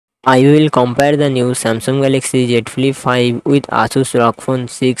I will compare the new Samsung Galaxy Z Flip 5 with Asus ROG Phone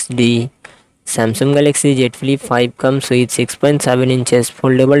 6D. Samsung Galaxy Z Flip 5 comes with 6.7 inches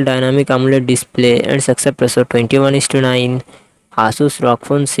foldable dynamic AMOLED display and success ratio 21:9. Asus ROG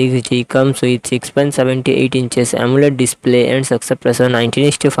Phone 6D comes with 6.78 inches AMOLED display and success ratio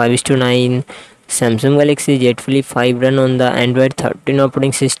 19:5:9. Samsung Galaxy Z Flip 5 run on the Android 13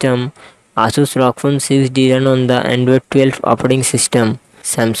 operating system. Asus ROG Phone 6D run on the Android 12 operating system.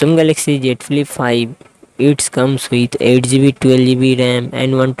 Samsung Galaxy Z Flip 5 it comes with 8GB 12GB RAM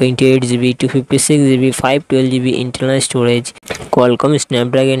and 128GB 256GB 512GB internal storage. Qualcomm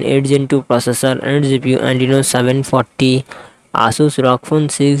Snapdragon 8 Gen 2 processor and GPU Adreno 740. Asus ROG Phone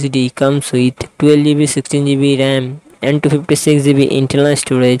 6D comes with 12GB 16GB RAM and 256GB internal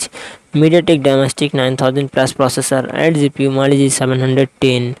storage. MediaTek Dimensity 9000 Plus processor and GPU Mali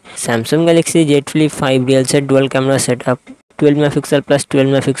G710. Samsung Galaxy Z Flip 5 real set dual camera setup 12 megapixel plus 12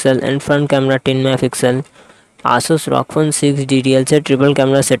 megapixel and front camera 10 megapixel. Asus ROG Phone 6D real set triple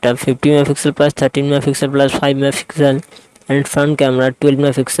camera setup 50 megapixel plus 13 megapixel plus 5 megapixel and front camera 12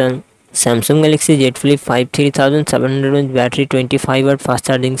 megapixel. Samsung Galaxy Z Flip 5 3700 mAh battery 25W fast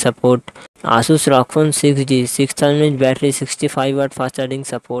charging support. Asus ROG Phone 6D 6000 mAh battery 65W fast charging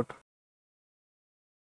support.